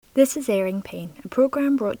This is Airing Pain, a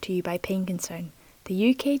programme brought to you by Pain Concern, the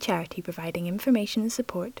UK charity providing information and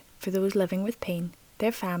support for those living with pain,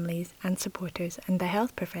 their families and supporters, and the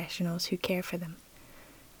health professionals who care for them.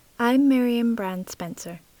 I'm Miriam Brand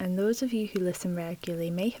Spencer, and those of you who listen regularly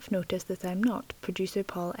may have noticed that I'm not producer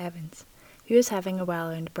Paul Evans, who is having a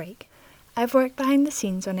well-earned break. I've worked behind the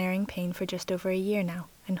scenes on Airing Pain for just over a year now,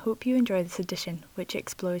 and hope you enjoy this edition, which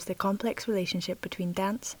explores the complex relationship between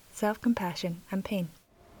dance, self-compassion and pain.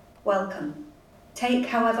 Welcome. Take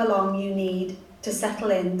however long you need to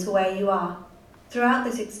settle into where you are. Throughout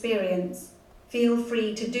this experience, feel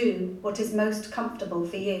free to do what is most comfortable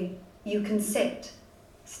for you. You can sit,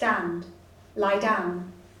 stand, lie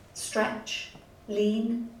down, stretch,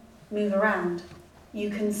 lean, move around.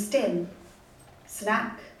 You can stim,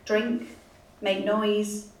 snack, drink, make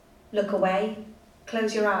noise, look away,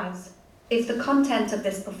 close your eyes. If the content of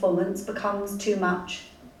this performance becomes too much,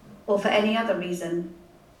 or for any other reason,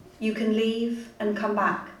 you can leave and come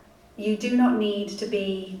back. You do not need to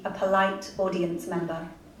be a polite audience member.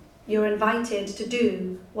 You're invited to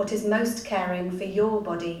do what is most caring for your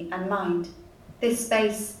body and mind. This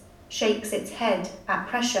space shakes its head at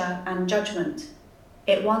pressure and judgment.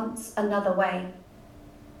 It wants another way.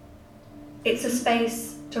 It's a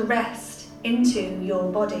space to rest into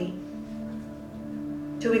your body,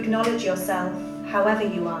 to acknowledge yourself however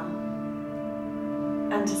you are,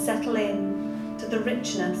 and to settle in to the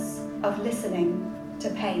richness of listening to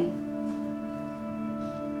pain.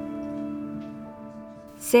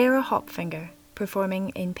 Sarah Hopfinger, performing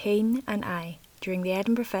in Pain and I during the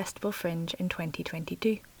Edinburgh Festival Fringe in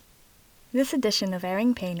 2022. This edition of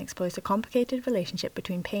Airing Pain explores the complicated relationship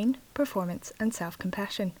between pain, performance and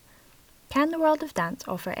self-compassion. Can the world of dance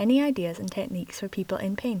offer any ideas and techniques for people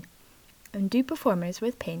in pain? And do performers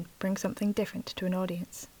with pain bring something different to an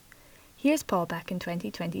audience? Here's Paul back in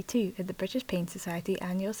 2022 at the British Pain Society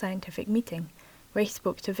annual scientific meeting, where he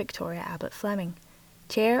spoke to Victoria Abbott-Fleming,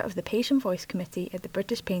 chair of the Patient Voice Committee at the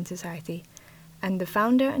British Pain Society, and the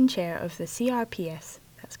founder and chair of the CRPS,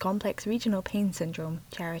 that's Complex Regional Pain Syndrome,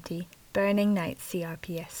 charity, Burning Nights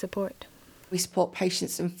CRPS support. We support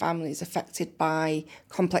patients and families affected by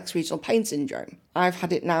complex regional pain syndrome. I've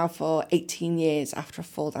had it now for 18 years after a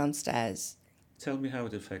fall downstairs. Tell me how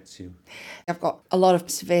it affects you. I've got a lot of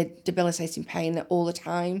severe debilitating pain all the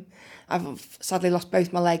time. I've sadly lost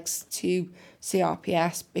both my legs to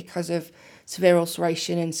CRPS because of severe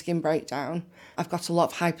ulceration and skin breakdown. I've got a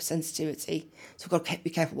lot of hypersensitivity, so I've got to be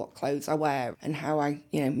careful what clothes I wear and how I,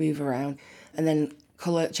 move around. And then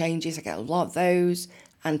colour changes, I get a lot of those,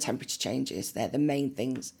 and temperature changes. They're the main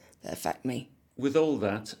things that affect me. With all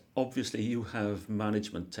that, obviously you have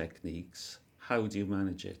management techniques. How do you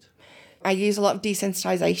manage it? I use a lot of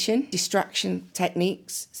desensitisation, distraction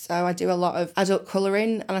techniques. So I do a lot of adult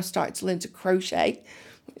colouring, and I've started to learn to crochet,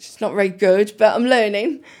 which is not very good, but I'm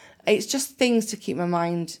learning. It's just things to keep my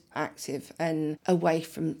mind active and away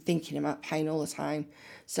from thinking about pain all the time.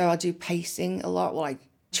 So I do pacing a lot. Well,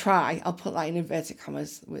 I'll put that in inverted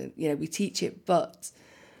commas. We teach it, but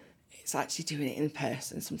it's actually doing it in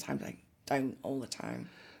person. Sometimes I don't all the time.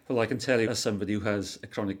 Well, I can tell you, as somebody who has a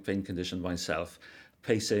chronic pain condition myself,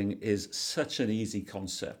 pacing is such an easy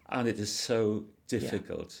concept, and it is so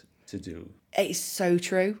difficult to do. It's so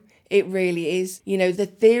true. It really is. The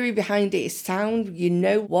theory behind it is sound. You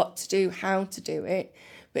know what to do, how to do it.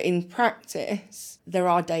 But in practice, there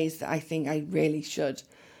are days that I think I really should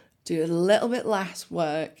do a little bit less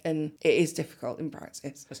work, and it is difficult in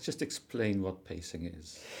practice. Let's just explain what pacing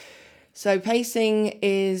is. So pacing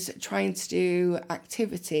is trying to do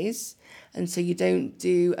activities, and so you don't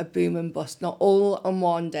do a boom and bust, not all on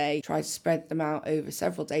one day. Try to spread them out over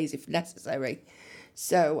several days if necessary.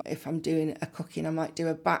 So if I'm doing a cooking, I might do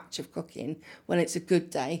a batch of cooking when it's a good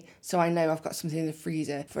day, so I know I've got something in the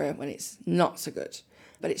freezer for when it's not so good.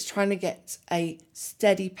 But it's trying to get a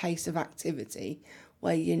steady pace of activity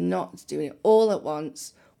where you're not doing it all at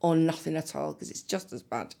once or nothing at all, because it's just as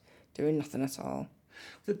bad doing nothing at all.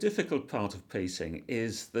 The difficult part of pacing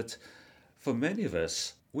is that for many of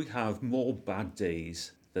us, we have more bad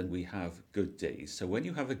days than we have good days. So when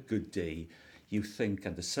you have a good day, you think,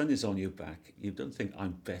 and the sun is on your back, you don't think,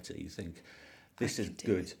 I'm better. You think, this is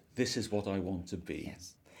good. This is what I want to be.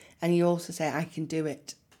 Yes. And you also say, I can do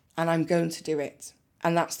it, and I'm going to do it.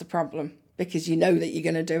 And that's the problem, because you know that you're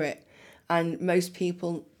going to do it. And most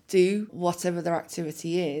people do whatever their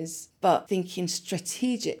activity is, but thinking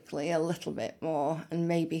strategically a little bit more and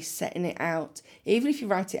maybe setting it out. Even if you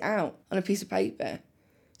write it out on a piece of paper,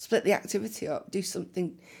 split the activity up, do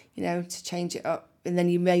something, to change it up, and then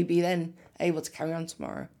you may be then able to carry on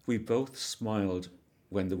tomorrow. We both smiled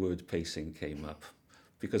when the word pacing came up,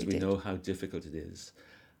 because we know how difficult it is.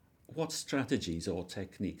 What strategies or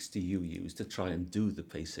techniques do you use to try and do the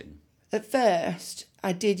pacing? At first,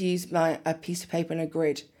 I did use a piece of paper and a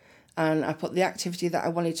grid, and I put the activity that I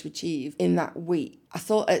wanted to achieve in that week. I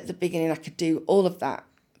thought at the beginning I could do all of that,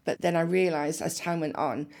 but then I realised as time went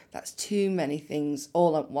on, that's too many things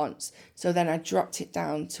all at once. So then I dropped it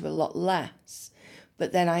down to a lot less,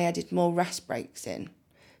 but then I added more rest breaks in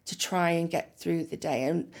to try and get through the day.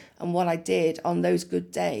 And what I did on those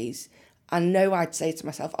good days, I know I'd say to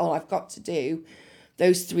myself, oh, I've got to do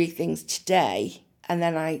those 3 things today. And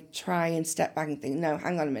then I try and step back and think, no,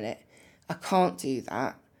 hang on a minute, I can't do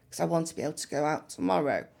that because I want to be able to go out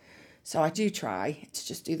tomorrow. So I do try to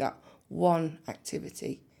just do that one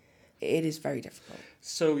activity. It is very difficult.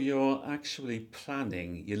 So you're actually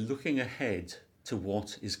planning, you're looking ahead to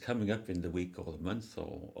what is coming up in the week or the month or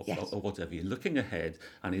whatever. You're looking ahead,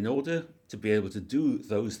 and in order to be able to do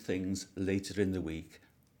those things later in the week,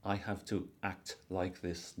 I have to act like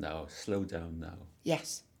this now, slow down now.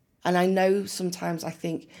 Yes. And I know sometimes I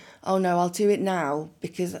think, oh no, I'll do it now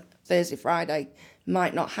because Thursday, Friday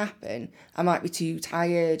might not happen. I might be too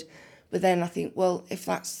tired. But then I think, well, if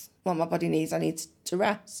that's what my body needs, I need to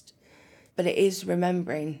rest. But it is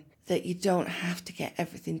remembering that you don't have to get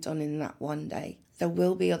everything done in that one day. There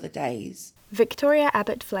will be other days. Victoria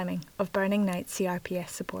Abbott Fleming of Burning Nights CRPS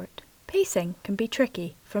support. Pacing can be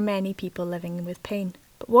tricky for many people living with pain.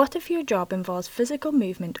 But what if your job involves physical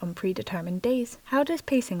movement on predetermined days? How does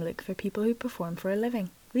pacing look for people who perform for a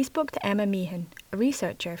living? We spoke to Emma Meehan, a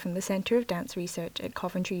researcher from the Centre of Dance Research at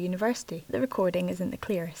Coventry University. The recording isn't the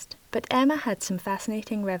clearest, but Emma had some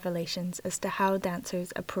fascinating revelations as to how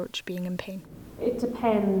dancers approach being in pain. It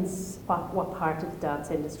depends what part of the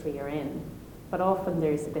dance industry you're in, but often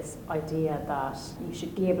there's this idea that you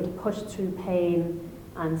should be able to push through pain,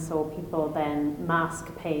 and so people then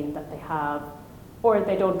mask pain that they have, or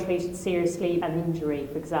they don't treat it seriously. An injury,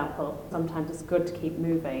 for example, sometimes it's good to keep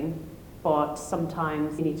moving, but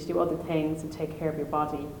sometimes you need to do other things and take care of your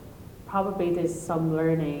body. Probably there's some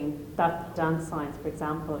learning that dance science, for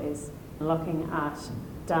example, is looking at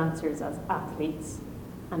dancers as athletes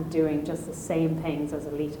and doing just the same things as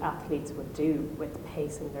elite athletes would do with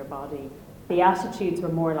pacing their body. The attitudes were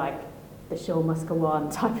more like the show must go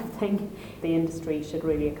on type of thing. The industry should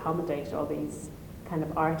really accommodate all these kind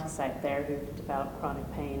of artists out there who've developed chronic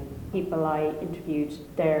pain. People I interviewed,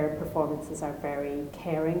 their performances are very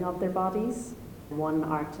caring of their bodies. One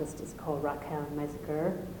artist is called Raquel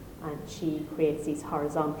Meseguer, and she creates these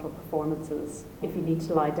horizontal performances. If you need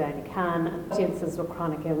to lie down, you can. And audiences with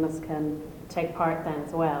chronic illness can take part then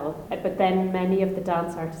as well. But then many of the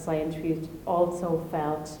dance artists I interviewed also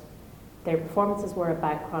felt their performances were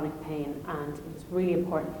about chronic pain, and it was really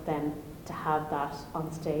important for them to have that on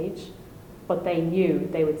stage. But they knew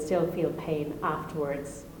they would still feel pain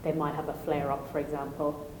afterwards. They might have a flare-up, for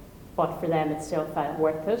example, but for them it still felt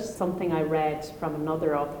worth it. Something I read from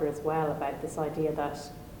another author as well about this idea that,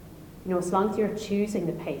 you know, as long as you're choosing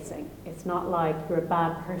the pacing, it's not like you're a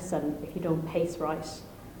bad person if you don't pace right.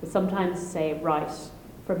 We sometimes say, right,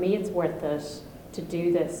 for me it's worth it to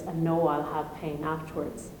do this and know I'll have pain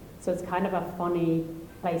afterwards. So it's kind of a funny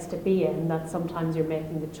place to be in, that sometimes you're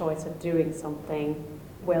making the choice of doing something.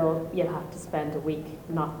 Well, you'll have to spend a week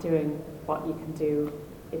not doing what you can do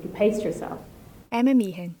if you pace yourself. Emma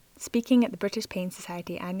Meehan, speaking at the British Pain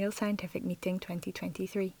Society Annual Scientific Meeting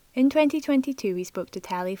 2023. In 2022, we spoke to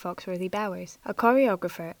Tally Foxworthy-Bowers, a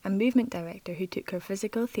choreographer and movement director who took her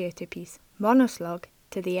physical theatre piece, Monoslog,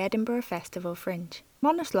 to the Edinburgh Festival Fringe.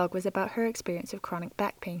 Monoslog was about her experience of chronic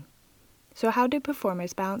back pain. So how do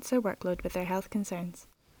performers balance their workload with their health concerns?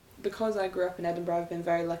 Because I grew up in Edinburgh, I've been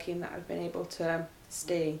very lucky in that I've been able to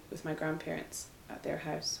stay with my grandparents at their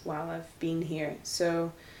house while I've been here.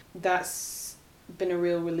 So that's been a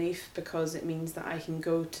real relief, because it means that I can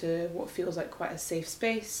go to what feels like quite a safe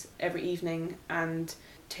space every evening and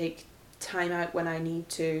take time out when I need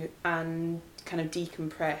to and kind of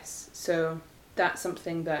decompress. So that's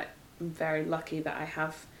something that I'm very lucky that I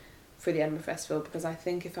have for the Edinburgh Festival, because I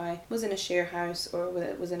think if I was in a share house or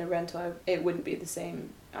was in a rental, it wouldn't be the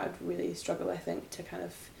same. I'd really struggle, I think, to kind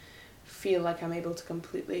of feel like I'm able to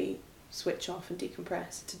completely switch off and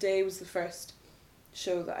decompress. Today was the first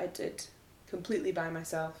show that I did completely by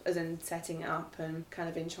myself, as in setting it up and kind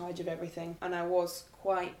of in charge of everything. And I was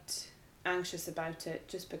quite anxious about it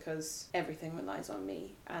just because everything relies on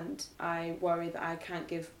me, and I worry that I can't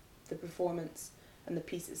give the performance and the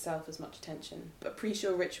piece itself as much attention. But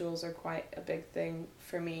pre-show rituals are quite a big thing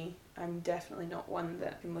for me. I'm definitely not one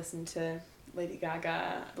that can listen to Lady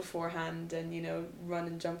Gaga beforehand and, you know, run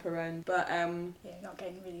and jump around. But not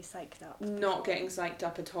getting really psyched up. Not getting psyched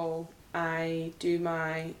up at all. I do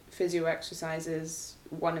my physio exercises.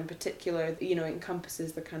 One in particular,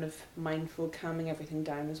 encompasses the kind of mindful calming everything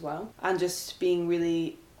down as well. And just being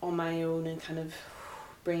really on my own and kind of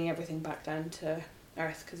bringing everything back down to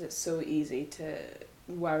earth, because it's so easy to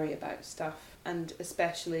worry about stuff, and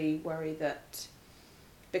especially worry that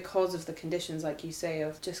because of the conditions, like you say,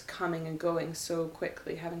 of just coming and going so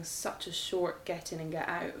quickly, having such a short get in and get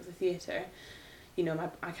out of the theatre,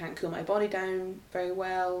 I can't cool my body down very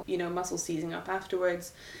well, muscles seizing up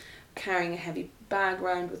afterwards, carrying a heavy bag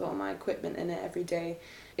around with all my equipment in it every day.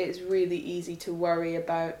 It's really easy to worry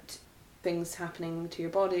about things happening to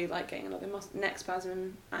your body, like getting another neck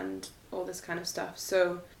spasm and all this kind of stuff.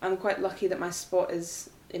 So I'm quite lucky that my spot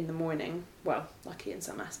is in the morning. Well, lucky in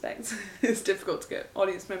some aspects. It's difficult to get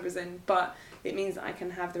audience members in, but it means that I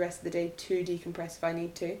can have the rest of the day to decompress if I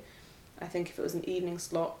need to. I think if it was an evening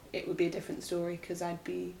slot, it would be a different story, because I'd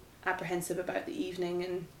be apprehensive about the evening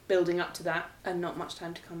and building up to that and not much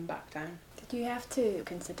time to come back down. Did you have to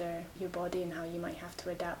consider your body and how you might have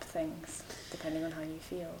to adapt things depending on how you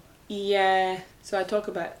feel? Yeah, so I talk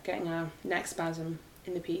about getting a neck spasm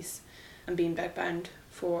in the piece and being bedbound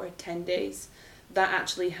for 10 days. That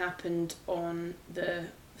actually happened on the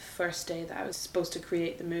first day that I was supposed to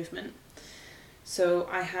create the movement. So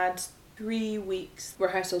I had 3 weeks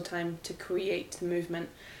rehearsal time to create the movement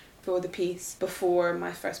for the piece before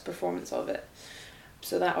my first performance of it.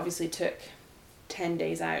 So that obviously took 10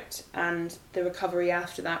 days out, and the recovery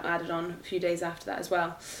after that added on a few days after that as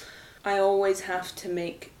well. I always have to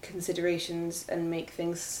make considerations and make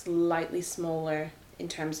things slightly smaller in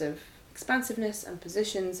terms of expansiveness and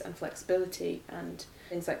positions and flexibility and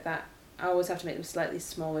things like that. I always have to make them slightly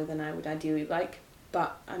smaller than I would ideally like,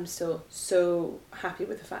 but I'm still so happy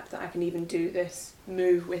with the fact that I can even do this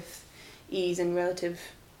move with ease and relative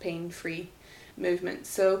pain-free movement.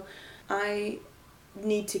 So I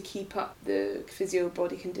need to keep up the physio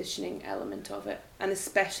body conditioning element of it, and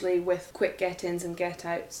especially with quick get-ins and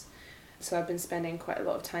get-outs. So I've been spending quite a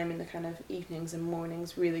lot of time in the kind of evenings and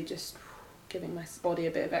mornings really just giving my body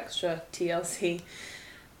a bit of extra TLC.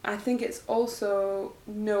 I think it's also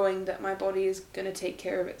knowing that my body is going to take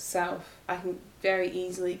care of itself. I can very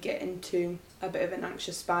easily get into a bit of an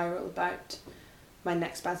anxious spiral about my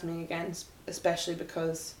neck spasming again, especially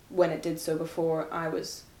because when it did so before, I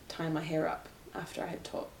was tying my hair up after I had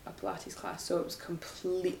taught a Pilates class, so it was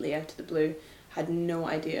completely out of the blue, had no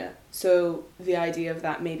idea. So the idea of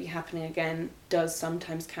that maybe happening again does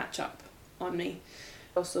sometimes catch up on me.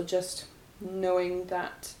 Also just knowing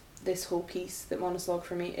that this whole piece, that Monoslog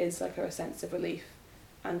for me is like a sense of relief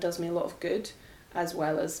and does me a lot of good, as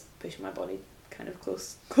well as pushing my body kind of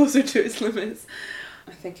closer to its limits.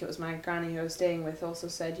 I think it was my granny who I was staying with also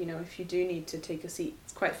said, if you do need to take a seat,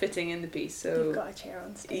 it's quite fitting in the piece. So you've got a chair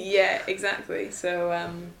on stage. Yeah, exactly. So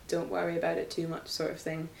don't worry about it too much, sort of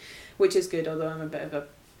thing, which is good, although I'm a bit of a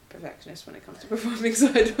perfectionist when it comes to performing, so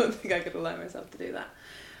I don't think I could allow myself to do that.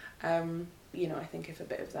 I think if a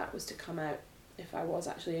bit of that was to come out, if I was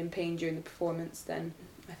actually in pain during the performance, then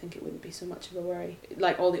I think it wouldn't be so much of a worry.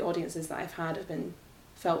 Like, all the audiences that I've had have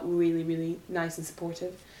felt really, really nice and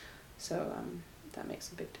supportive. So that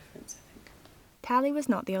makes a big difference, I think. Tally was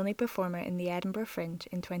not the only performer in the Edinburgh Fringe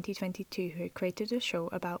in 2022 who had created a show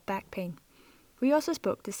about back pain. We also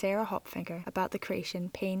spoke to Sarah Hopfinger about the creation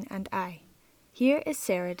Pain and I. Here is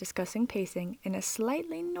Sarah discussing pacing in a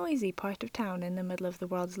slightly noisy part of town in the middle of the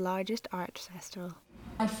world's largest arts festival.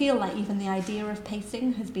 I feel like even the idea of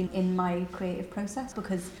pacing has been in my creative process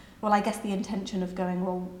because, I guess the intention of going,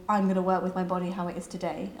 I'm going to work with my body how it is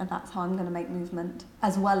today, and that's how I'm going to make movement,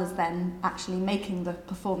 as well as then actually making the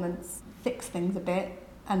performance fix things a bit.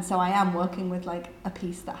 And so I am working with like a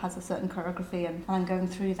piece that has a certain choreography, and I'm going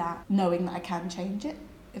through that knowing that I can change it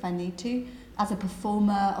if I need to. As a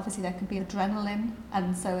performer, obviously there can be adrenaline,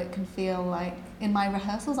 and so it can feel like in my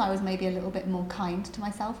rehearsals I was maybe a little bit more kind to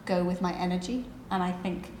myself, go with my energy. And I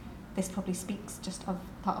think this probably speaks just of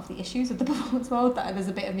part of the issues of the performance world, that there's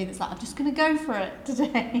a bit of me that's like, I'm just going to go for it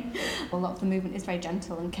today. A lot of the movement is very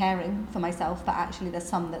gentle and caring for myself, but actually there's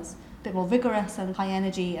some that's a bit more vigorous and high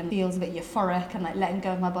energy and feels a bit euphoric and like letting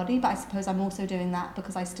go of my body. But I suppose I'm also doing that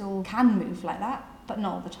because I still can move like that, but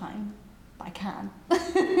not all the time. But I can.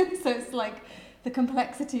 So it's like the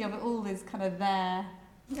complexity of it all is kind of there.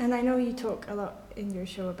 And I know you talk a lot in your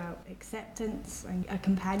show about acceptance and a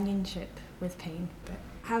companionship with pain, but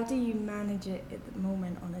how do you manage it at the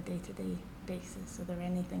moment on a day-to-day basis? Are there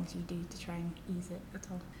any things you do to try and ease it at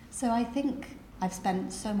all? So I think I've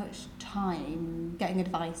spent so much time getting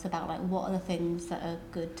advice about like what are the things that are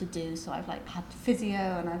good to do. So I've like had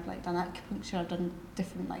physio and I've like done acupuncture, I've done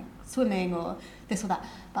different like swimming or this or that.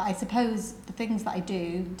 But I suppose the things that I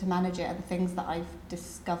do to manage it are the things that I've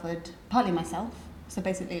discovered partly myself. So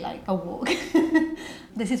basically like a walk.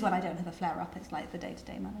 This is when I don't have a flare up, it's like the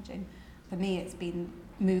day-to-day managing. For me it's been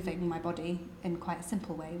moving my body in quite a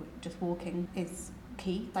simple way, just walking is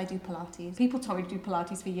key. I do Pilates. People told me to do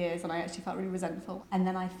Pilates for years and I actually felt really resentful. And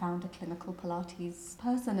then I found a clinical Pilates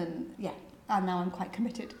person and now I'm quite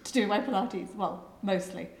committed to doing my Pilates, well,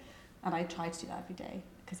 mostly. And I try to do that every day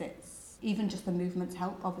because it's even just the movements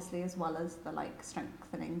help, obviously, as well as the like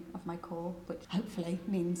strengthening of my core, which hopefully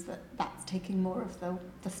means that that's taking more of the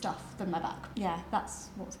stuff than my back. Yeah, that's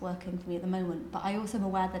what's working for me at the moment. But I also am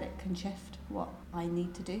aware that it can shift what I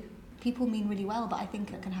need to do. People mean really well, but I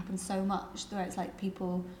think it can happen so much where it's like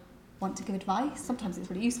people want to give advice. Sometimes it's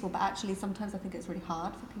really useful, but actually sometimes I think it's really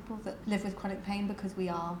hard for people that live with chronic pain because we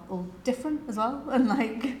are all different as well. And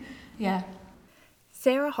like, yeah.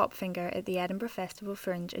 Sarah Hopfinger at the Edinburgh Festival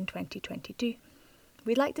Fringe in 2022.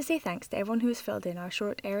 We'd like to say thanks to everyone who has filled in our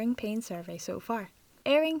short Airing Pain survey so far.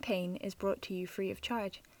 Airing Pain is brought to you free of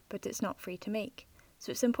charge, but it's not free to make.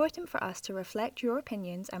 So it's important for us to reflect your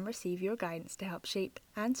opinions and receive your guidance to help shape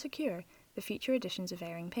and secure the future editions of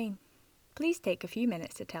Airing Pain. Please take a few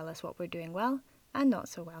minutes to tell us what we're doing well and not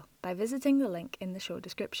so well by visiting the link in the show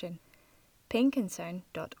description,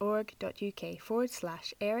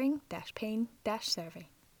 painconcern.org.uk/airing-pain-survey.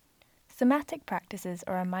 Somatic practices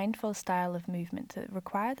are a mindful style of movement that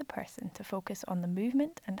require the person to focus on the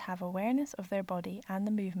movement and have awareness of their body and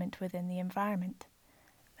the movement within the environment.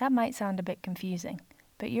 That might sound a bit confusing,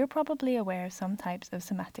 but you're probably aware of some types of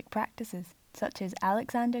somatic practices, such as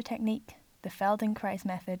Alexander Technique, the Feldenkrais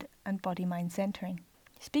method, and body-mind centering.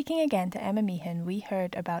 Speaking again to Emma Meehan, we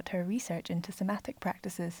heard about her research into somatic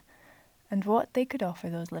practices and what they could offer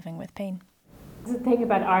those living with pain. The thing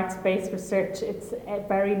about arts-based research, it's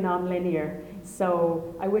very non-linear.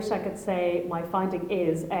 So I wish I could say my finding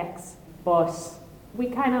is X, but we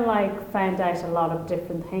kind of like found out a lot of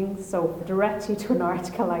different things. So directly to an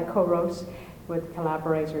article I co-wrote with a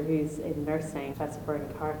collaborator who's in nursing, Professor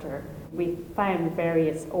Bernard Carter, we found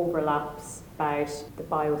various overlaps about the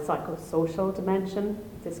biopsychosocial dimension.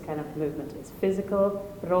 This kind of movement is physical,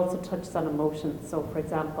 but it also touches on emotion. So for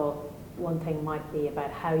example, one thing might be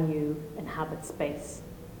about how you inhabit space.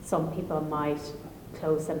 Some people might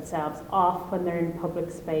close themselves off when they're in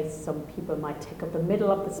public space. Some people might take up the middle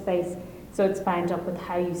of the space. So it's bound up with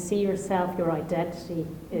how you see yourself. Your identity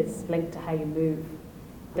is linked to how you move.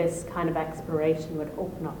 This kind of exploration would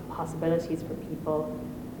open up possibilities for people.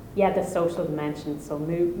 Yeah, the social dimension, so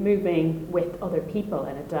moving with other people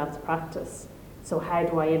in a dance practice. So how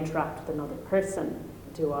do I interact with another person?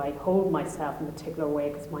 Do I hold myself in a particular way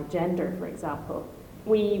because of my gender, for example?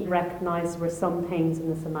 We recognise there were some things in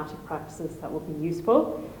the somatic practices that would be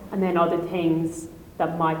useful, and then other things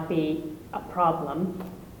that might be a problem.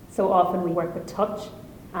 So often we work with touch,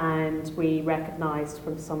 and we recognised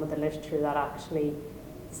from some of the literature that actually,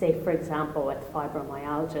 say for example with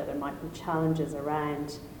fibromyalgia, there might be challenges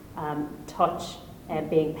around touch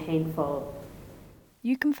being painful.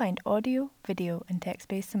 You can find audio, video and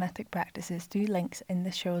text-based somatic practices through links in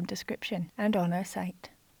the show description and on our site.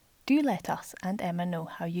 Do let us and Emma know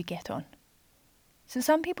how you get on. So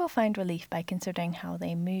some people find relief by considering how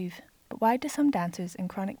they move, but why do some dancers in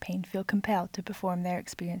chronic pain feel compelled to perform their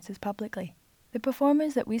experiences publicly? The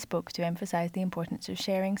performers that we spoke to emphasised the importance of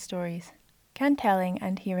sharing stories. Can telling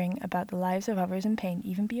and hearing about the lives of others in pain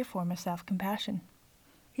even be a form of self-compassion?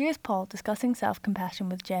 Here's Paul discussing self-compassion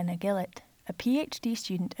with Jenna Gillett, a PhD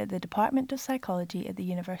student at the Department of Psychology at the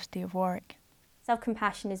University of Warwick.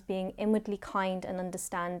 Self-compassion is being inwardly kind and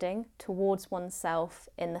understanding towards oneself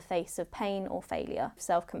in the face of pain or failure.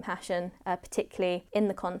 Self-compassion, particularly in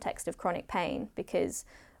the context of chronic pain, because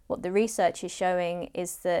what the research is showing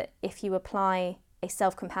is that if you apply a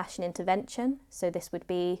self-compassion intervention, so this would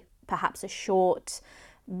be perhaps a short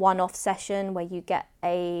one-off session where you get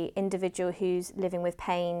an individual who's living with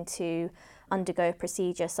pain to undergo a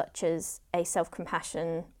procedure such as a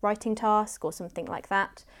self-compassion writing task or something like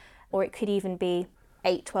that, or it could even be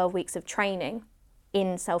 8-12 weeks of training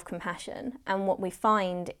in self-compassion. And what we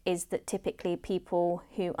find is that typically people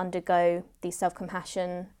who undergo these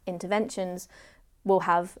self-compassion interventions will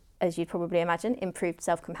have, as you'd probably imagine, improved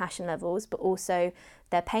self-compassion levels, but also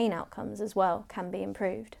their pain outcomes as well can be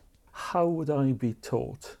improved. How would I be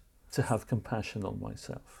taught to have compassion on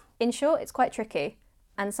myself? In short, it's quite tricky,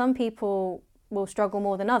 and some people will struggle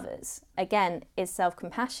more than others. Again, is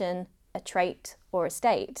self-compassion a trait or a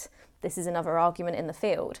state? This is another argument in the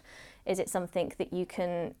field. Is it something that you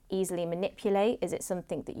can easily manipulate? Is it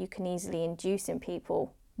something that you can easily induce in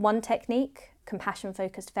people? One technique,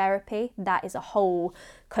 compassion-focused therapy, that is a whole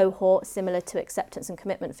cohort similar to acceptance and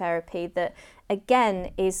commitment therapy that,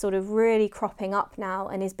 again, is sort of really cropping up now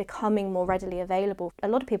and is becoming more readily available. A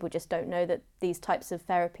lot of people just don't know that these types of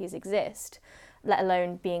therapies exist, let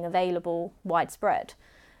alone being available widespread.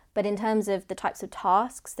 But in terms of the types of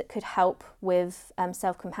tasks that could help with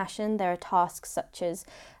self-compassion, there are tasks such as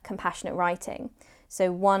compassionate writing.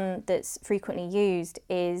 So one that's frequently used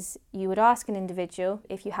is you would ask an individual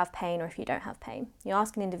if you have pain or if you don't have pain. You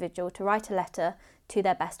ask an individual to write a letter to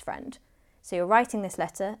their best friend. So you're writing this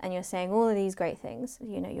letter and you're saying all of these great things.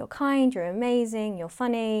 You know, you're kind, you're amazing, you're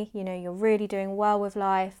funny, you know, you're really doing well with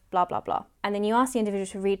life, blah, blah, blah. And then you ask the individual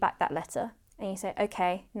to read back that letter. And you say,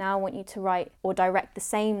 okay, now I want you to write or direct the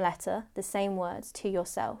same letter, the same words to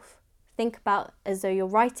yourself. Think about as though you're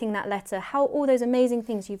writing that letter, how all those amazing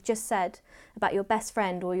things you've just said about your best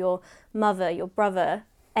friend or your mother, your brother,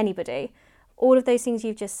 anybody, all of those things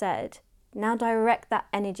you've just said, now direct that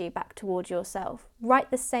energy back towards yourself.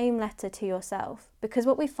 Write the same letter to yourself. Because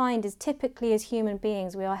what we find is typically as human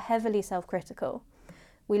beings, we are heavily self-critical.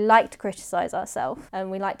 We like to criticise ourselves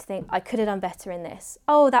and we like to think, I could have done better in this.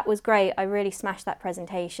 Oh, that was great. I really smashed that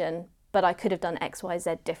presentation, but I could have done X, Y,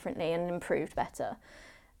 Z differently and improved better.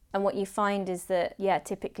 And what you find is that,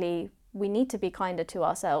 typically we need to be kinder to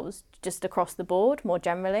ourselves just across the board, more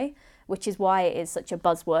generally, which is why it is such a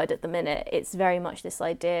buzzword at the minute. It's very much this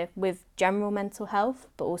idea with general mental health,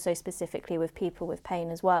 but also specifically with people with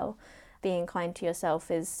pain as well. Being kind to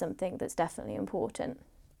yourself is something that's definitely important.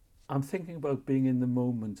 I'm thinking about being in the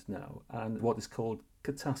moment now and what is called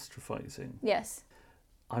catastrophizing. Yes.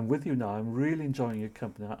 I'm with you now. I'm really enjoying your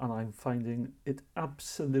company and I'm finding it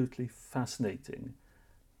absolutely fascinating.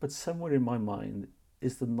 But somewhere in my mind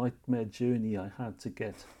is the nightmare journey I had to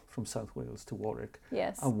get from South Wales to Warwick.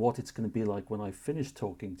 Yes. And what it's going to be like when I finish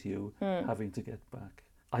talking to you, having to get back.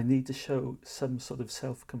 I need to show some sort of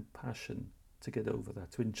self-compassion to get over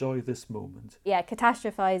that, to enjoy this moment. Yeah,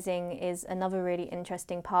 catastrophizing is another really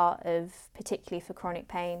interesting part of, particularly for chronic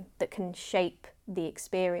pain, that can shape the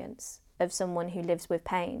experience of someone who lives with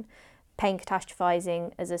pain. Pain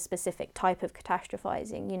catastrophizing as a specific type of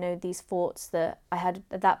catastrophizing, you know, these thoughts that I had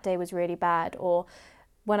that day was really bad, or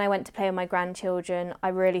when I went to play with my grandchildren, I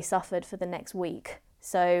really suffered for the next week,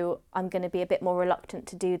 so I'm going to be a bit more reluctant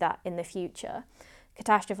to do that in the future.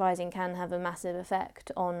 Catastrophizing can have a massive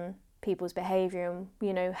effect on people's behaviour and,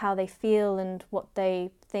 you know, how they feel and what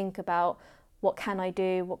they think about what can I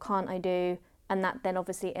do, what can't I do, and that then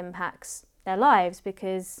obviously impacts their lives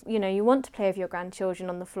because, you know, you want to play with your grandchildren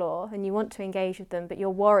on the floor and you want to engage with them, but you're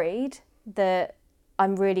worried that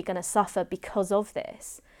I'm really going to suffer because of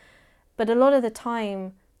this. But a lot of the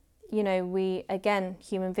time, you know, we, again,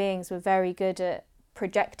 human beings, we're very good at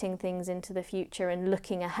projecting things into the future and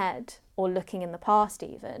looking ahead or looking in the past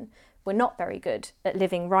even. We're not very good at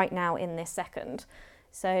living right now in this second.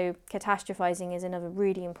 So catastrophizing is another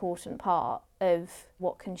really important part of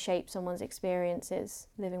what can shape someone's experiences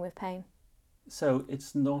living with pain. So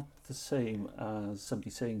it's not the same as somebody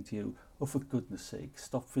saying to you, oh, for goodness sake,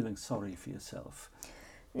 stop feeling sorry for yourself.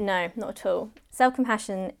 No, not at all.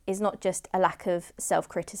 Self-compassion is not just a lack of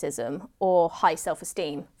self-criticism or high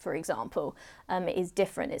self-esteem, for example. It is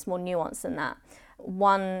different, it's more nuanced than that.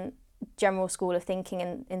 One general school of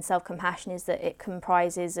thinking in self-compassion is that it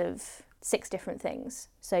comprises of 6 different things.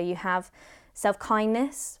 So you have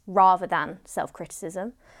self-kindness rather than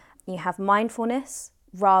self-criticism. You have mindfulness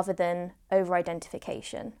rather than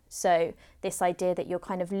over-identification. So this idea that you're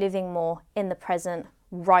kind of living more in the present,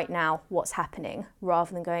 right now, what's happening,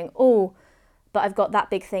 rather than going, oh, but I've got that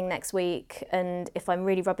big thing next week, and if I'm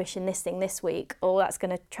really rubbish in this thing this week, oh, that's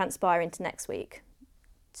going to transpire into next week.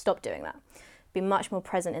 Stop doing that. Be much more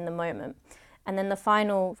present in the moment. And then the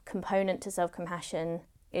final component to self-compassion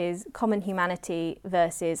is common humanity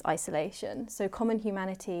versus isolation. So common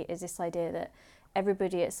humanity is this idea that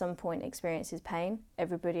everybody at some point experiences pain.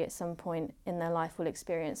 Everybody at some point in their life will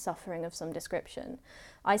experience suffering of some description.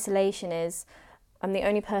 Isolation is, I'm the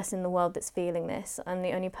only person in the world that's feeling this. I'm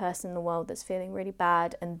the only person in the world that's feeling really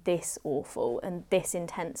bad and this awful and this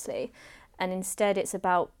intensely. And instead it's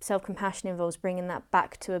about self-compassion involves bringing that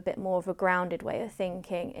back to a bit more of a grounded way of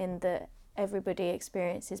thinking in that everybody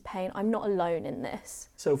experiences pain. I'm not alone in this.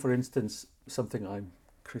 So for instance, something I'm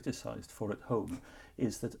criticised for at home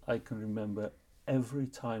is that I can remember every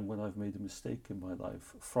time when I've made a mistake in my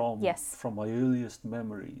life, from my earliest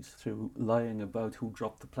memories through lying about who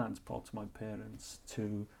dropped the plant pot to my parents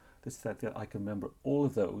to this, that, I can remember all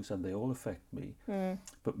of those and they all affect me.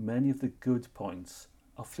 But many of the good points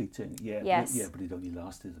are fleeting. Yeah, yes. Yeah, but it only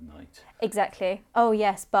lasted a night. Exactly. Oh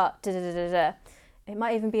yes, but da-da-da-da-da. It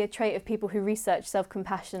might even be a trait of people who research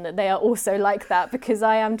self-compassion that they are also like that, because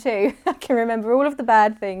I am too. I can remember all of the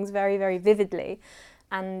bad things very, very vividly.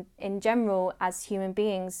 And in general, as human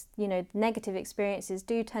beings, negative experiences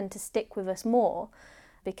do tend to stick with us more,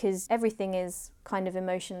 because everything is kind of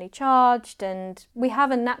emotionally charged and we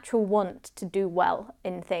have a natural want to do well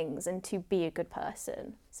in things and to be a good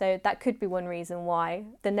person. So that could be one reason why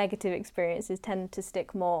the negative experiences tend to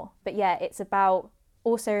stick more. But yeah, it's about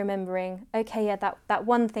also remembering, okay, yeah, that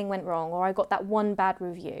one thing went wrong, or I got that one bad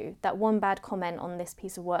review, that one bad comment on this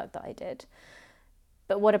piece of work that I did.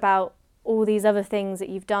 But what about all these other things that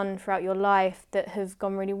you've done throughout your life that have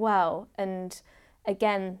gone really well? And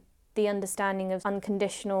again, the understanding of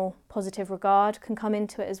unconditional positive regard can come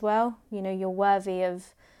into it as well. You're worthy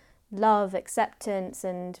of love, acceptance,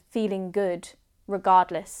 and feeling good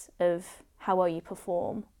regardless of how well you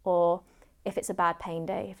perform, or if it's a bad pain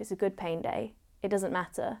day, if it's a good pain day. It doesn't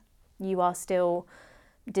matter. You are still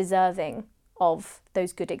deserving of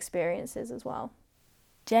those good experiences as well.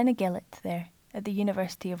 Jenna Gillett there at the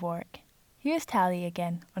University of Warwick. Here's Tally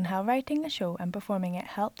again on how writing the show and performing it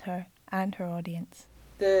helped her and her audience.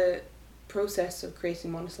 The process of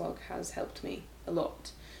creating Monoslog has helped me a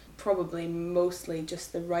lot. Probably mostly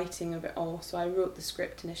just the writing of it all. So I wrote the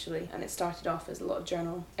script initially and it started off as a lot of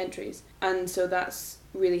journal entries. And so that's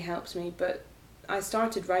really helped me. But I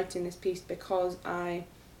started writing this piece because I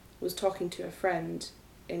was talking to a friend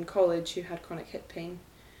in college who had chronic hip pain,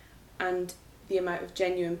 and the amount of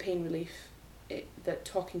genuine pain relief that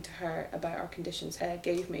talking to her about our conditions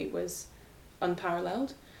gave me was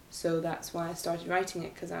unparalleled. So that's why I started writing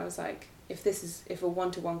it, because I was like, if a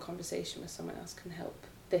one-to-one conversation with someone else can help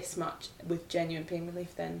this much with genuine pain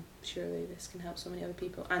relief, then surely this can help so many other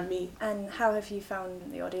people and me. And how have you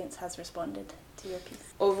found the audience has responded to your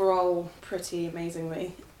piece? Overall, pretty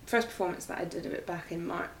amazingly. First performance that I did of it back in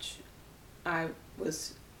March, I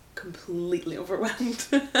was completely overwhelmed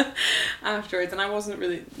afterwards, and I wasn't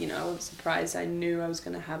really, I wasn't surprised. I knew I was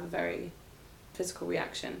going to have a very physical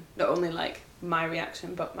reaction, not only like my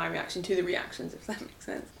reaction, but my reaction to the reactions, if that makes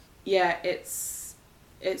sense. Yeah, it's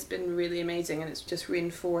been really amazing, and it's just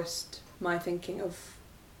reinforced my thinking of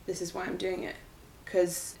this is why I'm doing it,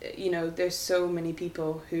 because there's so many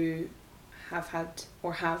people who have had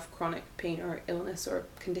or have chronic pain or illness or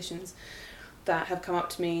conditions that have come up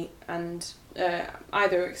to me and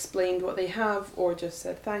either explained what they have or just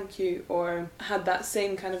said thank you, or had that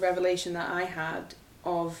same kind of revelation that I had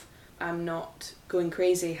of I'm not going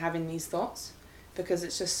crazy having these thoughts, because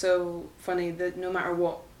it's just so funny that no matter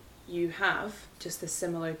what you have, just the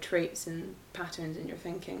similar traits and patterns in your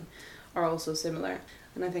thinking are also similar.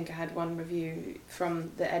 And I think I had one review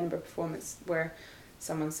from the Edinburgh performance where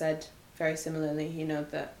someone said very similarly,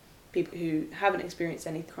 that people who haven't experienced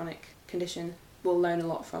any chronic condition will learn a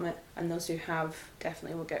lot from it, and those who have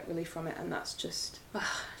definitely will get relief from it, and that's just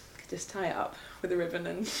tie it up with a ribbon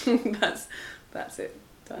and that's it,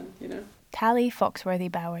 done, Tally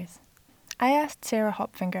Foxworthy-Bowers. I asked Sarah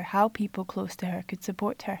Hopfinger how people close to her could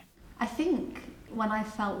support her. I think when I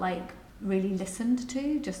felt like really listened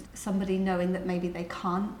to, just somebody knowing that maybe they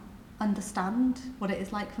can't understand what it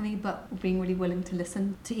is like for me, but being really willing to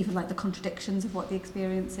listen to even like the contradictions of what the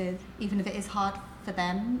experience is. Even if it is hard for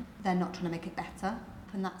them, they're not trying to make it better.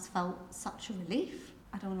 And that's felt such a relief.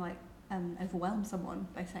 I don't want to overwhelm someone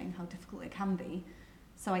by saying how difficult it can be.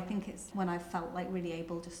 So I think it's when I've felt like really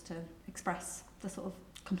able just to express the sort of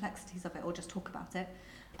complexities of it or just talk about it.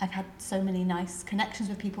 I've had so many nice connections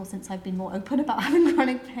with people since I've been more open about having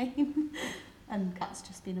chronic pain. And that's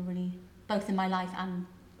just been a really, both in my life and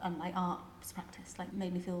my arts practice,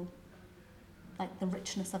 made me feel like the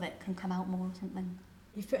richness of it can come out more or something.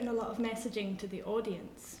 You've put in a lot of messaging to the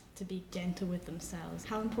audience to be gentle with themselves.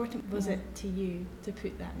 How important was it to you to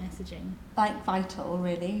put that messaging? Vital,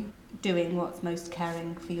 really. Doing what's most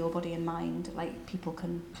caring for your body and mind. People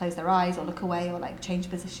can close their eyes or look away or change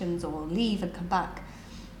positions or leave and come back.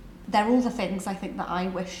 They're all the things I think that I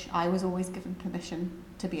wish I was always given permission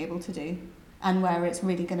to be able to do. And where it's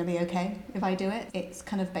really going to be okay if I do it. It's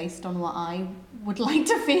kind of based on what I would like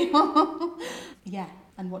to feel. Yeah,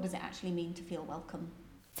 and what does it actually mean to feel welcome?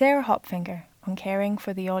 Sarah Hopfinger on caring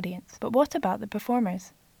for the audience. But what about the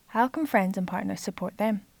performers? How can friends and partners support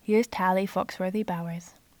them? Here's Tally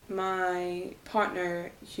Foxworthy-Bowers. My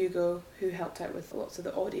partner, Hugo, who helped out with lots of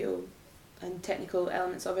the audio and technical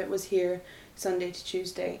elements of it, was here Sunday to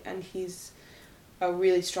Tuesday, and he's a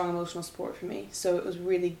really strong emotional support for me. So it was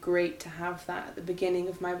really great to have that at the beginning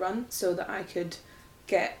of my run so that I could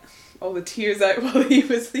get all the tears out while he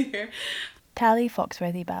was here. Tally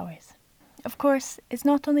Foxworthy-Bowers. Of course, it's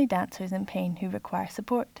not only dancers in pain who require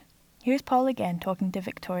support. Here's Paul again talking to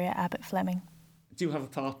Victoria Abbott-Fleming. Do you have a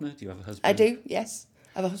partner? Do you have a husband? I do, yes.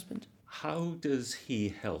 I have a husband. How does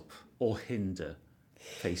he help or hinder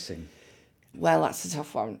pacing? Well, that's a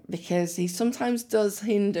tough one, because he sometimes does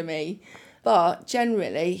hinder me, but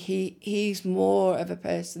generally he's more of a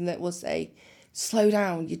person that will say, slow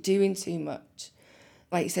down, you're doing too much.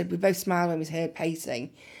 Like you said, we both smiled when we heard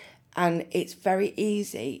pacing, and it's very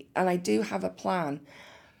easy, and I do have a plan.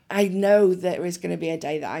 I know there is going to be a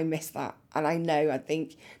day that I miss that, and I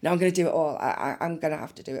think, no, I'm going to do it all. I'm going to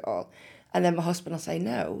have to do it all. And then my husband will say,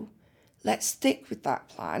 no, let's stick with that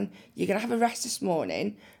plan. You're going to have a rest this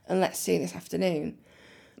morning, and let's see this afternoon.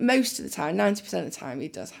 Most of the time, 90% of the time, he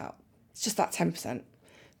does help. It's just that 10%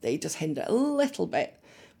 that he does hinder a little bit,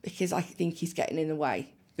 because I think he's getting in the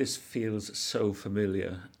way. This feels so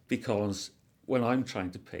familiar, because when I'm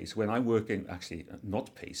trying to pace, when I'm working, actually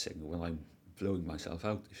not pacing, when I'm blowing myself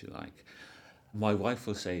out, if you like, my wife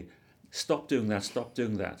will say, stop doing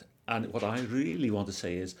that. And what I really want to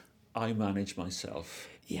say is, I manage myself.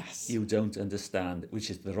 Yes. You don't understand, which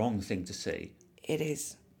is the wrong thing to say. It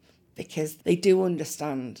is, because they do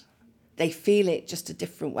understand. They feel it just a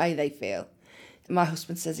different way they feel. My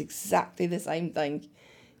husband says exactly the same thing.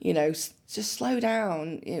 You know, just slow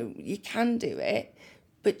down. You know, you can do it,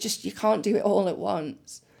 but just you can't do it all at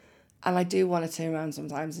once. And I do want to turn around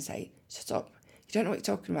sometimes and say, shut up. You don't know what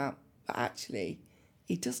you're talking about. But actually,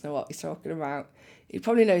 he does know what he's talking about. He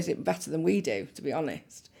probably knows it better than we do, to be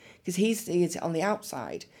honest, because he sees it on the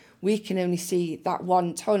outside. We can only see that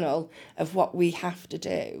one tunnel of what we have to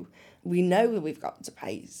do. We know that we've got to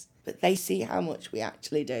pace, but they see how much we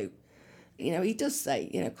actually do. You know, he does say,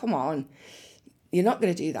 you know, come on, you're not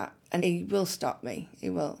going to do that. And he will stop me. He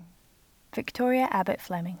will. Victoria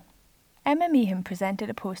Abbott-Fleming. Emma Meehan presented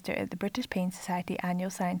a poster at the British Pain Society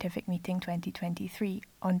Annual Scientific Meeting 2023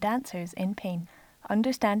 on dancers in pain,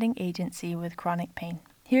 understanding agency with chronic pain.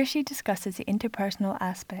 Here she discusses the interpersonal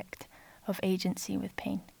aspect of agency with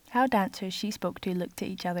pain, how dancers she spoke to looked to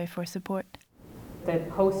each other for support. The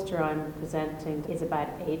poster I'm presenting is about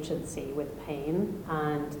agency with pain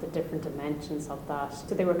and the different dimensions of that.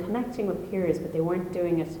 So they were connecting with peers, but they weren't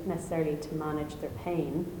doing it necessarily to manage their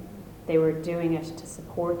pain. They were doing it to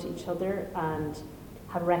support each other and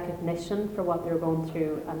have recognition for what they were going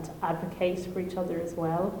through and to advocate for each other as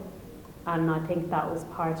well. And I think that was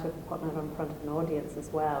part of putting it in front of an audience as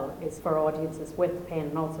well, is for audiences with pain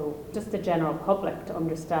and also just the general public to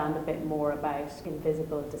understand a bit more about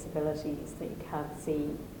invisible disabilities that you can't see.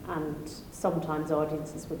 And sometimes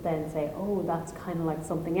audiences would then say, oh, that's kind of like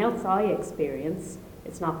something else I experience.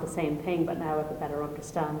 It's not the same thing, but now I have a better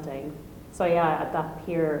understanding. So yeah, that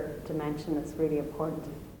peer dimension is really important.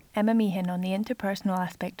 Emma Meehan on the interpersonal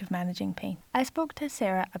aspect of managing pain. I spoke to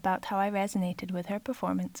Sarah about how I resonated with her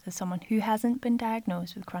performance as someone who hasn't been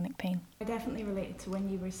diagnosed with chronic pain. I definitely related to when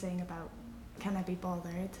you were saying about, can I be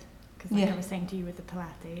bothered? Because like I was saying to you with the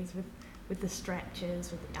Pilates, with the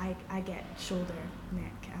stretches, I get shoulder,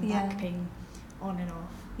 neck and back pain on and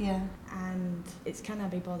off. Yeah. And it's can I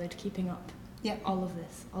be bothered keeping up all of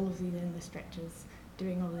these endless stretches,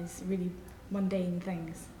 doing all these really mundane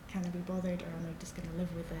things. Can I be bothered, or am I just going to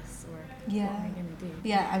live with this, or what am I going to do?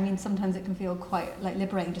 Yeah, I mean, sometimes it can feel quite like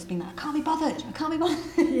liberating, just being like, I can't be bothered.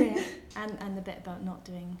 Yeah, and the bit about not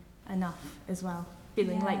doing enough as well.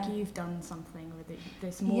 Feeling like you've done something, or that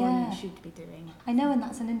there's more you should be doing. I know, and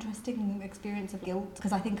that's an interesting experience of guilt,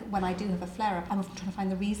 because I think when I do have a flare-up, I'm often trying to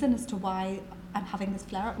find the reason as to why I'm having this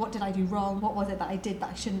flare-up. What did I do wrong? What was it that I did that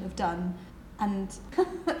I shouldn't have done? And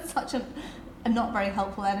it's such a not very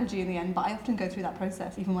helpful energy in the end, but I often go through that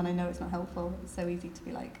process even when I know it's not helpful. It's so easy to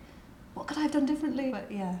be like, what could I have done differently?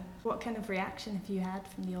 But yeah. What kind of reaction have you had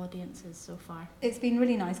from the audiences so far? It's been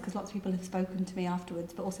really nice because lots of people have spoken to me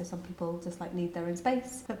afterwards, but also some people just like need their own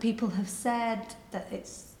space. But people have said that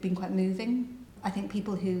it's been quite moving. I think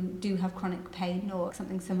people who do have chronic pain or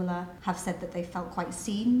something similar have said that they felt quite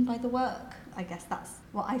seen by the work. I guess that's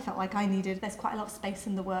what I felt like I needed. There's quite a lot of space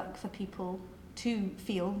in the work for people to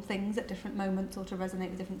feel things at different moments or to resonate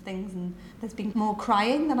with different things, and there's been more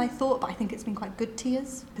crying than I thought, but I think it's been quite good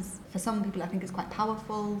tears, because for some people I think it's quite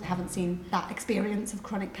powerful. I haven't seen that experience of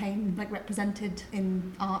chronic pain like represented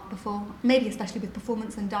in art before, maybe especially with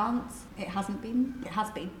performance and dance. It has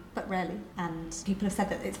been, but rarely, and people have said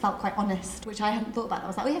that it's felt quite honest, which I hadn't thought about. I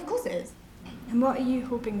was like, oh yeah, of course it is. And what are you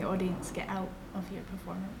hoping the audience get out of your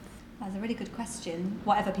performance? That's a really good question.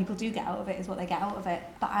 Whatever people do get out of it is what they get out of it.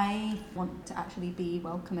 But I want to actually be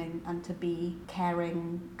welcoming and to be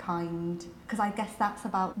caring, kind, because I guess that's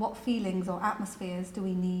about what feelings or atmospheres do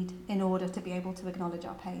we need in order to be able to acknowledge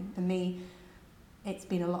our pain. For me, it's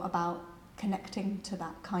been a lot about connecting to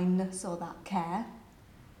that kindness or that care.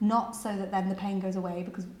 Not so that then the pain goes away,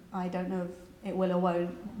 because I don't know if it will or won't.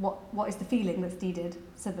 What is the feeling that's needed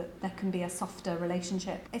so that there can be a softer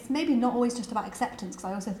relationship? It's maybe not always just about acceptance, because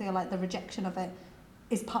I also feel like the rejection of it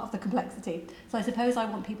is part of the complexity. So I suppose I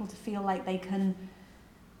want people to feel like they can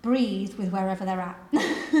breathe with wherever they're at.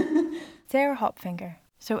 Sarah Hopfinger.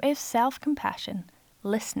 So if self-compassion,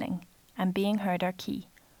 listening and being heard are key,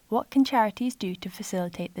 what can charities do to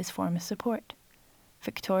facilitate this form of support?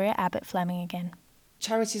 Victoria Abbott Fleming again.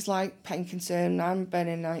 Charities like Pain Concern and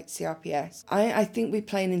Burning Night CRPS, I think we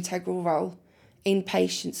play an integral role in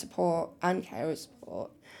patient support and carer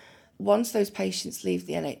support. Once those patients leave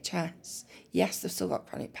the NHS, yes, they've still got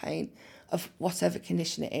chronic pain of whatever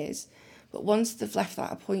condition it is, but once they've left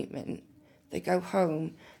that appointment, they go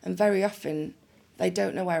home, and very often they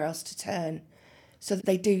don't know where else to turn. So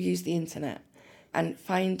they do use the internet, and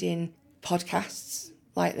finding podcasts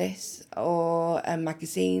like this or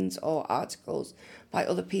magazines or articles by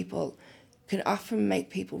other people can often make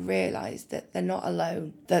people realise that they're not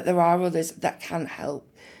alone, that there are others that can help.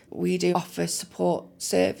 We do offer support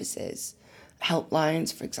services,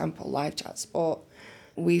 helplines, for example, live chat support.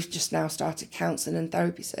 We've just now started counselling and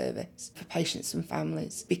therapy service for patients and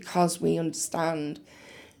families, because we understand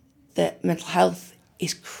that mental health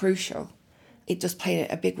is crucial. It does play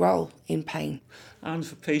a big role in pain. And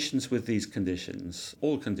for patients with these conditions,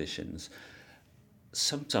 all conditions,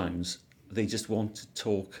 sometimes they just want to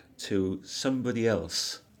talk to somebody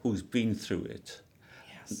else who's been through it.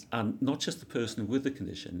 Yes. And not just the person with the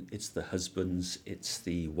condition, it's the husbands, it's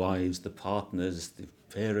the wives, the partners, the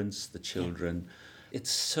parents, the children. Yeah.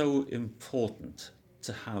 It's so important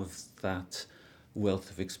to have that wealth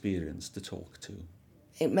of experience to talk to.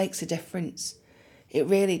 It makes a difference. It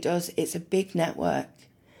really does. It's a big network.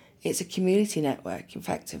 It's a community network,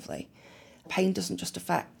 effectively. Pain doesn't just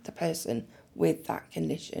affect the person with that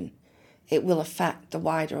condition. It will affect the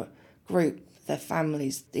wider group, their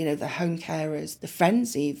families, the home carers, the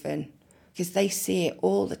friends even, because they see it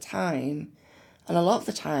all the time. And a lot of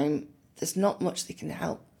the time, there's not much they can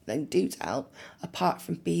help, they do to help, apart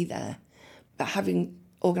from be there. But having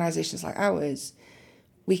organisations like ours,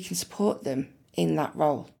 we can support them in that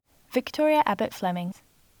role. Victoria Abbott Fleming.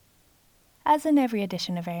 As in every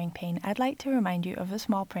edition of Airing Pain, I'd like to remind you of a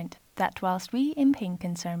small print that whilst we in Pain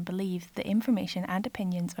Concern believe the information and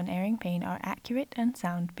opinions on Airing Pain are accurate and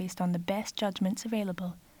sound based on the best judgments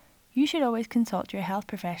available, you should always consult your health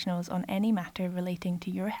professionals on any matter relating to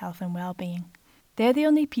your health and well-being. They're the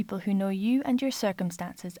only people who know you and your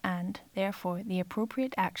circumstances and, therefore, the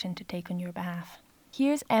appropriate action to take on your behalf.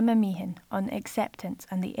 Here's Emma Meehan on acceptance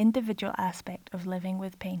and the individual aspect of living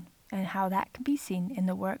with pain, and how that can be seen in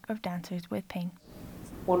the work of Dancers with Pain.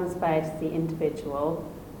 One is about the individual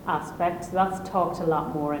aspect. So that's talked a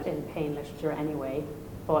lot more in pain literature anyway,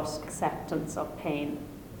 but acceptance of pain.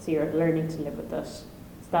 So you're learning to live with it. So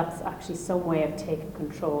that's actually some way of taking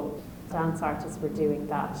control. Dance artists were doing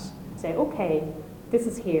that. Say, okay, this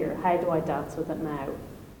is here. How do I dance with it now?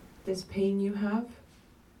 This pain you have,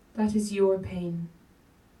 that is your pain.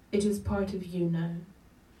 It is part of you now.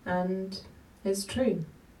 And it's true.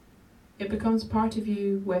 It becomes part of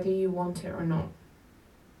you whether you want it or not.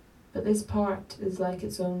 But this part is like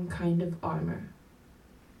its own kind of armour.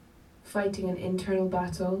 Fighting an internal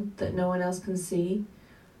battle that no one else can see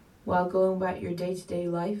while going about your day-to-day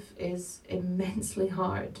life is immensely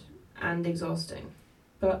hard and exhausting.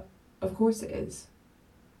 But of course it is.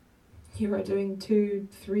 You are doing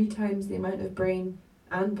 2-3 times the amount of brain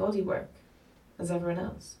and body work as everyone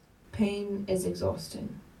else. Pain is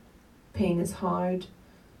exhausting. Pain is hard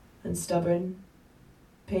and stubborn.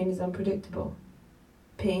 Pain is unpredictable.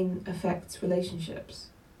 Pain affects relationships.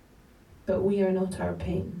 But we are not our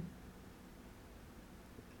pain.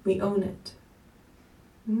 We own it.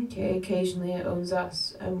 Okay, occasionally it owns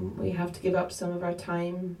us, and we have to give up some of our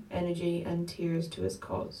time, energy, and tears to its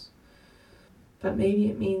cause. But maybe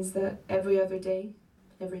it means that every day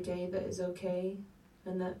that is okay,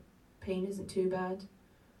 and that pain isn't too bad,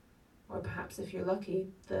 or perhaps if you're lucky,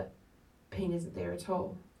 that pain isn't there at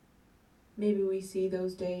all. Maybe we see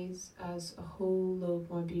those days as a whole load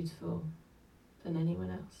more beautiful than anyone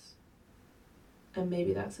else. And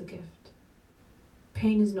maybe that's a gift.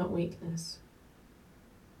 Pain is not weakness.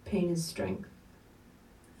 Pain is strength.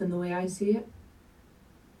 And the way I see it,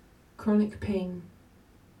 chronic pain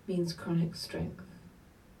means chronic strength.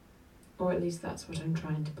 Or at least that's what I'm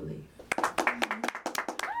trying to believe.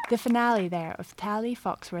 The finale there of Tally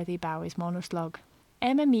Foxworthy-Bowie's monologue.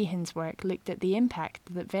 Emma Meehan's work looked at the impact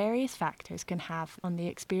that various factors can have on the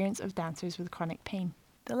experience of dancers with chronic pain.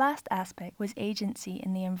 The last aspect was agency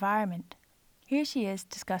in the environment. Here she is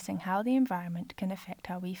discussing how the environment can affect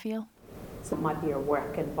how we feel. So it might be your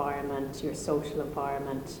work environment, your social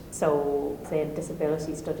environment. So say in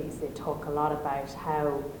disability studies, they talk a lot about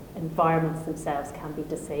how environments themselves can be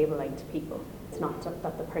disabling to people. It's not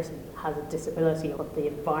that the person has a disability, but the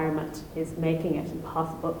environment is making it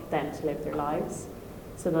impossible for them to live their lives.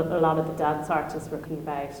 So that a lot of the dance artists were thinking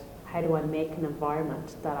about, how do I make an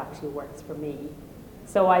environment that actually works for me?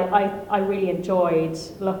 So I really enjoyed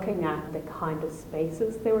looking at the kind of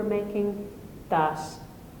spaces they were making that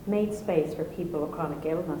made space for people with chronic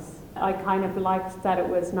illness. I kind of liked that it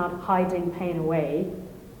was not hiding pain away,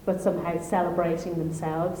 but somehow celebrating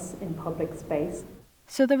themselves in public space.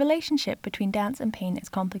 So the relationship between dance and pain is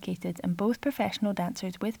complicated, and both professional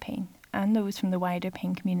dancers with pain and those from the wider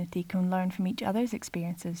pain community can learn from each other's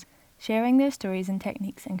experiences, sharing their stories and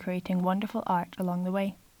techniques and creating wonderful art along the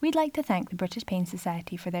way. We'd like to thank the British Pain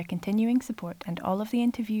Society for their continuing support and all of the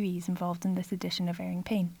interviewees involved in this edition of Airing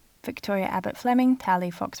Pain. Victoria Abbott-Fleming, Tally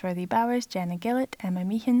Foxworthy-Bowers, Jenna Gillett, Emma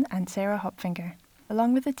Meehan and Sarah Hopfinger,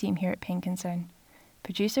 along with the team here at Pain Concern.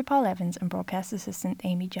 Producer Paul Evans and broadcast assistant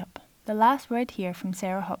Amy Jupp. The last word here from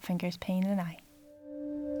Sarah Hopfinger's Pain and I.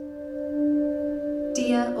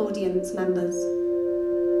 Dear audience members,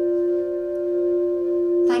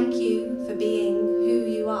 thank you for being who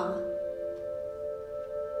you are.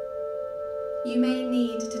 You may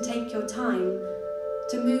need to take your time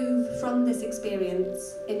to move from this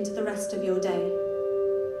experience into the rest of your day.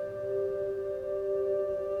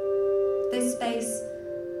 This space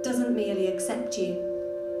doesn't merely accept you.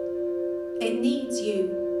 It needs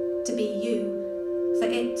you to be you, for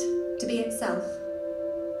it to be itself.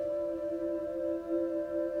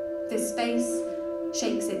 This space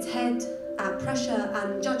shakes its head at pressure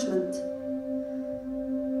and judgment.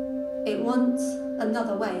 It wants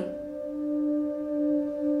another way.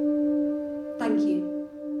 Thank you.